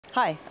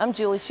Hi, I'm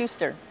Julie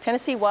Schuster,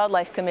 Tennessee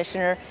Wildlife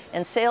Commissioner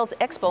and Sales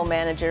Expo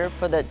Manager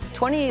for the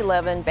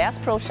 2011 Bass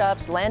Pro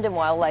Shops Land and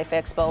Wildlife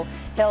Expo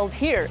held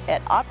here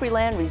at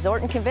Opryland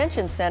Resort and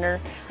Convention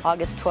Center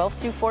August 12th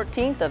through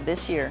 14th of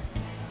this year.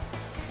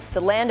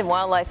 The Land and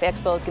Wildlife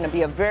Expo is going to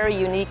be a very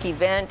unique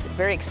event,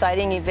 very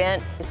exciting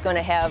event. It's going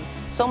to have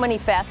so many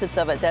facets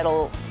of it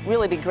that'll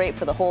really be great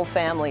for the whole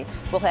family.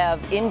 We'll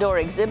have indoor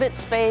exhibit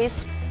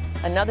space.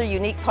 Another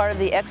unique part of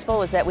the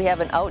expo is that we have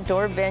an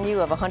outdoor venue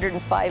of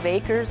 105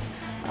 acres.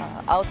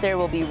 Out there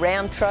will be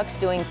Ram trucks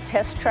doing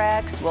test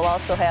tracks. We'll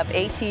also have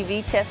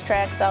ATV test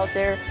tracks out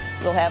there.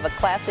 We'll have a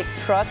classic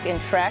truck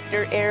and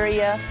tractor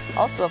area,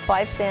 also a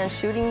 5-stand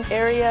shooting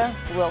area.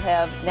 We'll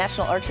have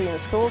National Archery in the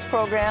Schools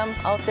program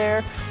out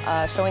there,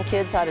 showing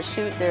kids how to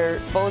shoot their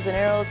bows and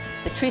arrows.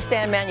 The Tree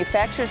Stand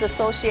Manufacturers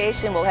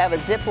Association will have a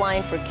zip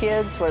line for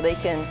kids where they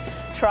can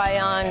try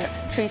on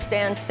tree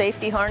stand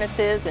safety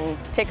harnesses and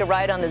take a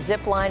ride on the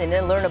zip line and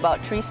then learn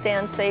about tree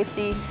stand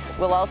safety.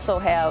 We'll also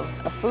have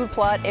a food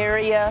plot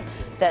area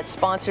that's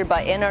sponsored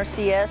by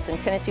NRCS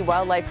and Tennessee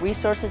Wildlife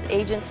Resources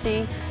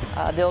Agency.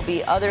 There'll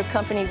be other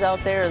companies out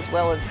there as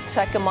well as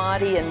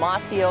Mossy and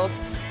Mossy.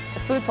 The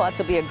food plots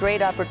will be a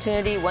great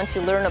opportunity once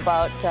you learn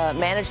about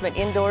management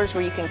indoors,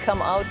 where you can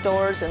come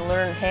outdoors and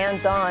learn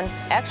hands-on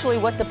actually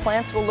what the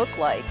plants will look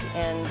like.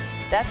 And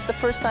that's the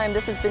first time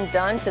this has been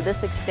done to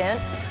this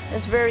extent.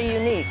 It's very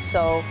unique.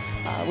 So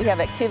we have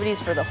activities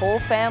for the whole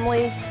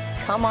family.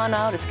 Come on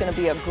out, it's going to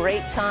be a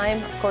great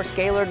time. Of course,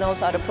 Gaylord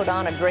knows how to put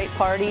on a great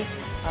party.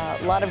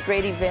 A lot of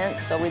great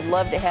events, so we'd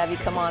love to have you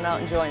come on out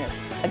and join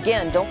us.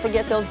 Again, don't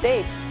forget those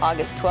dates,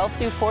 August 12th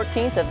through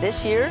 14th of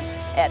this year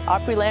at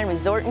Opryland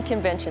Resort and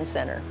Convention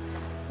Center.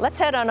 Let's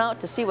head on out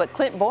to see what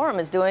Clint Borum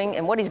is doing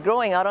and what he's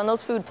growing out on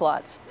those food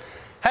plots.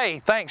 Hey,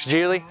 thanks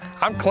Julie.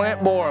 I'm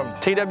Clint Borum,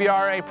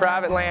 TWRA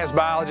Private Lands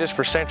Biologist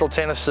for Central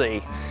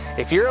Tennessee.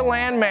 If you're a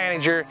land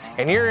manager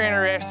and you're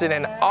interested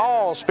in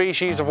all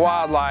species of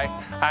wildlife,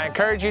 I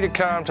encourage you to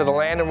come to the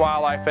Land and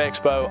Wildlife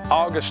Expo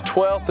August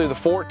 12th through the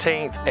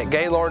 14th at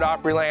Gaylord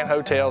Opryland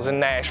Hotels in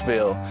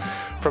Nashville.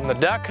 From the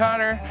duck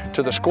hunter,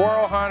 to the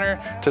squirrel hunter,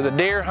 to the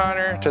deer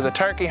hunter, to the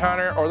turkey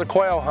hunter, or the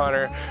quail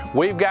hunter,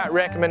 we've got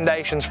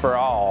recommendations for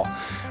all.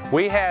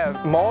 We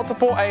have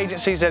multiple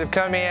agencies that have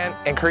come in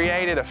and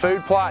created a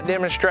food plot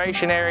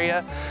demonstration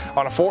area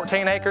on a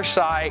 14-acre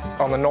site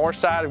on the north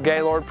side of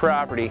Gaylord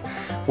property.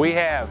 We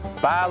have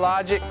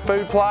biologic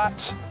food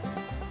plots,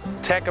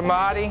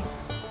 Tecumseh,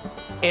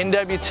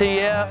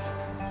 NWTF,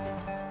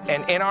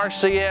 and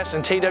NRCS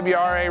and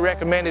TWRA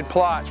recommended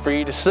plots for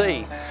you to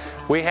see.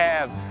 We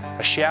have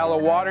a shallow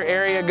water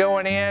area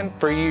going in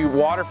for you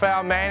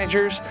waterfowl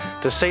managers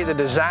to see the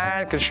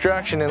design,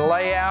 construction, and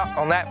layout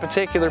on that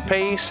particular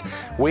piece.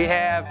 We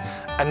have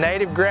a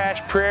native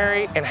grass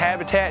prairie and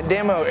habitat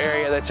demo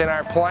area that's in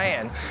our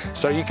plan.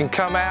 So you can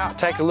come out,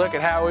 take a look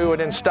at how we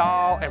would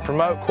install and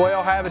promote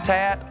quail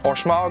habitat or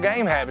small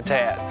game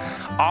habitat.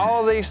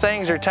 All of these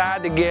things are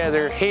tied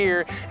together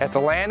here at the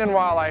Land and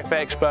Wildlife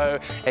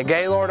Expo at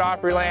Gaylord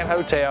Opryland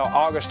Hotel,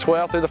 August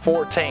 12th through the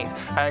 14th.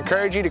 I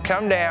encourage you to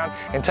come down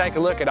and take a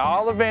look at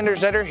all the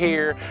vendors that are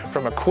here,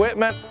 from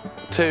equipment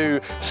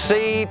to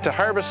seed to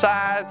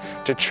herbicide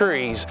to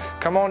trees.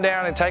 Come on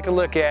down and take a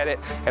look at it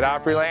at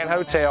Opryland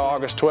Hotel,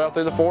 August 12th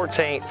through the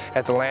 14th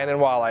at the Land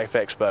and Wildlife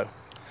Expo.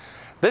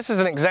 This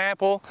is an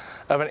example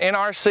of an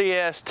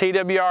NRCS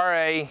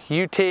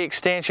TWRA UT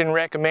Extension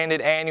recommended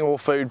annual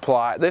food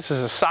plot. This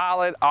is a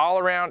solid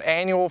all-around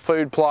annual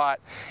food plot,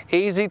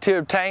 easy to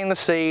obtain the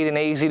seed and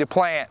easy to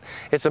plant.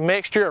 It's a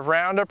mixture of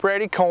Roundup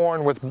Ready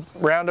corn with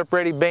Roundup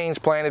Ready beans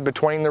planted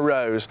between the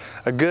rows.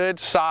 A good,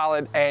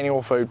 solid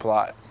annual food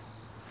plot.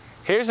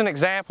 Here's an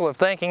example of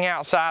thinking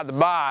outside the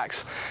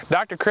box.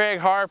 Dr. Craig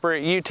Harper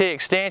at UT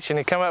Extension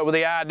had come up with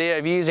the idea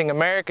of using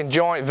American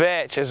joint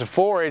vetch as a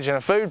forage and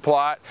a food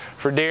plot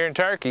for deer and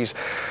turkeys.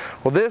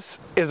 Well, this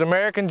is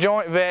American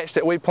joint vetch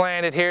that we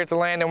planted here at the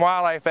Land and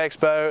Wildlife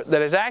Expo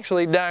that has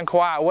actually done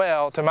quite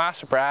well, to my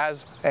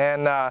surprise,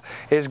 and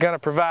is going to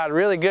provide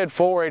really good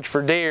forage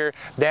for deer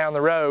down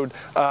the road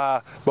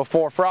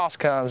before frost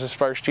comes this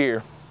first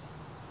year.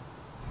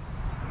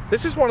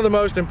 This is one of the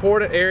most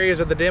important areas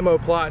of the demo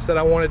plots that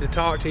I wanted to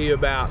talk to you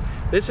about.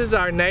 This is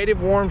our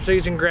native warm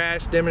season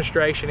grass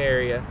demonstration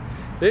area.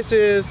 This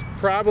is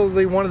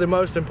probably one of the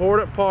most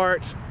important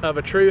parts of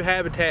a true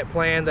habitat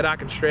plan that I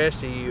can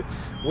stress to you.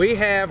 We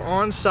have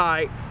on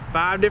site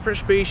 5 different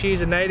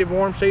species of native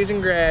warm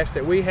season grass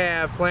that we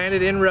have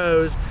planted in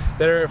rows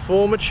that are at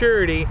full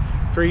maturity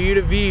for you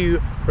to view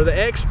for the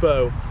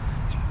expo.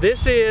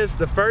 This is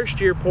the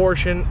first year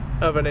portion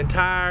of an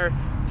entire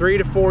 3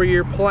 to 4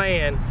 year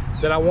plan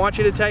that I want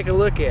you to take a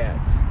look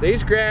at.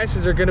 These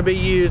grasses are going to be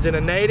used in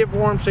a native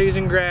warm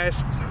season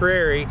grass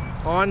prairie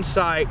on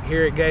site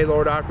here at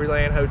Gaylord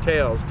Opryland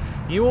Hotels.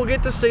 You will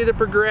get to see the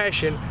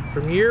progression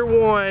from year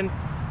 1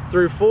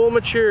 through full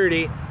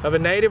maturity of a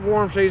native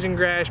warm season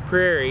grass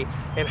prairie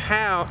and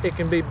how it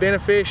can be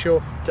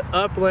beneficial to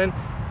upland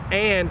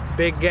and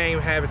big game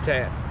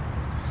habitat.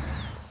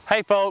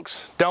 Hey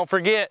folks, don't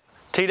forget,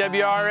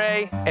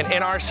 TWRA and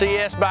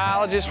NRCS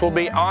biologists will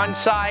be on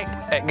site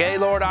at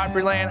Gaylord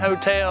Opryland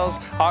Hotels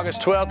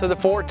August 12th to the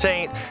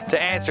 14th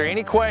to answer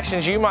any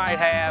questions you might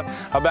have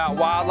about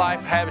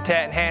wildlife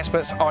habitat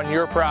enhancements on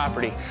your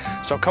property.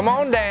 So come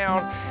on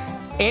down,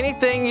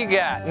 anything you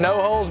got,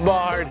 no holds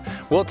barred.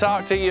 We'll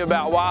talk to you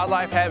about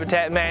wildlife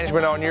habitat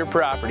management on your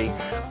property.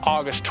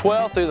 August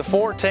 12th through the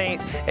 14th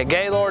at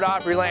Gaylord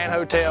Opryland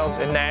Hotels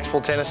in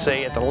Nashville,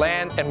 Tennessee at the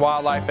Land and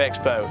Wildlife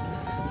Expo.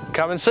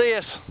 Come and see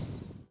us.